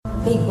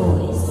Big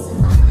boys.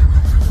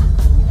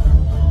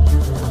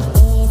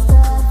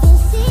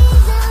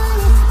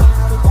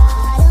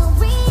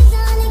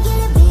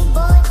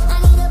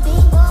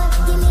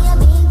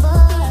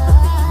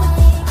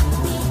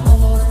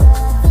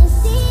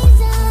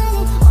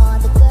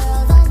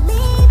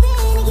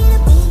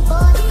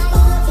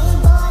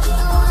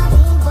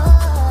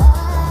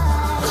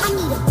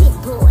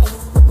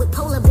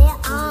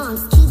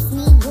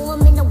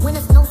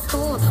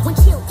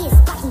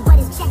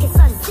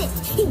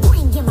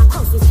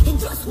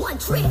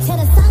 Trick till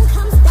the sun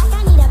comes back.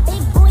 I need a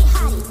big boy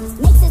hottie.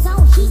 Makes his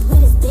own heat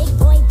with his big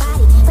boy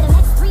body. For the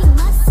next 3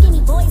 months,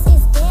 skinny boys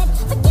is dead.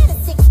 Forget a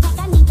 6-pack,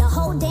 I need the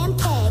whole damn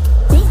keg.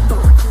 Big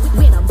boy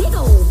with a big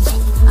old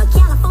back. A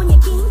California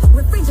king,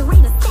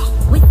 refrigerator stack.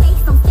 With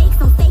steaks on steaks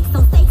on steaks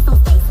on steaks on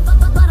steaks.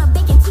 Butter,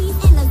 bacon, cheese,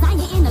 and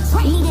lasagna in a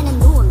tray. Need an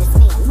enormous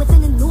man with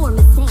an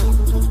enormous hand.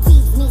 He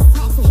feeds me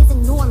snacks with his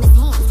enormous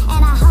hands.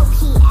 And I hope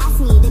he asks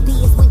me to be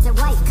his winter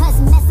wife. Cause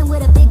messing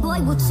with a big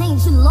boy will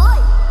change your life.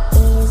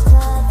 It's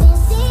cuffing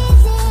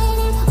season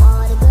and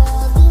all the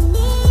girls be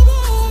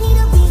needing. Need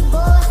a big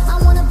boy, I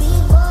want a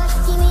big boy,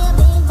 give me a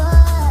big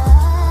boy.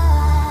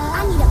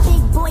 I need a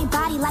big boy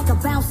body like a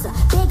bouncer,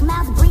 big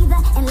mouth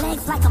breather and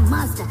legs like a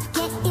monster.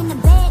 Get in the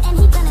bed and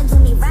he gonna do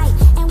me right.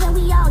 And when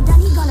we all done,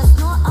 he gonna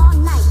snore all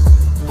night.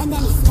 And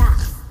then he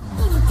stops.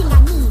 Anything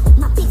I need,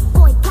 my big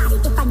boy got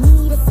it. If I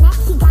need a snack,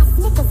 he got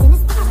Snickers in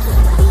his pocket.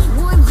 Big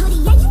warm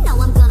hoodie, yeah, you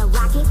know I'm gonna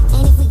rock it.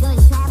 And if we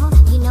gonna travel,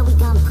 you know we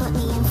gonna put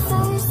me in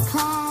first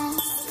class.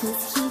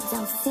 Cause he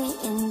don't fit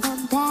in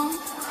the back.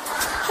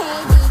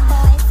 Hey big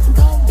boys,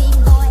 go big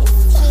boys.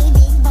 Hey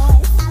big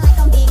boys, I like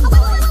them big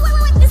boys.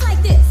 Wait, it's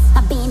like this.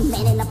 I've been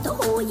manning up the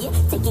whole year,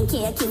 taking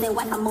care of kids and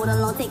wife. I mowed the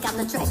lawn, take out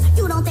the trash.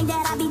 You don't think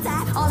that I be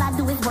tired? All I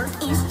do is work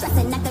and stress,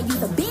 and I could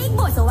use a big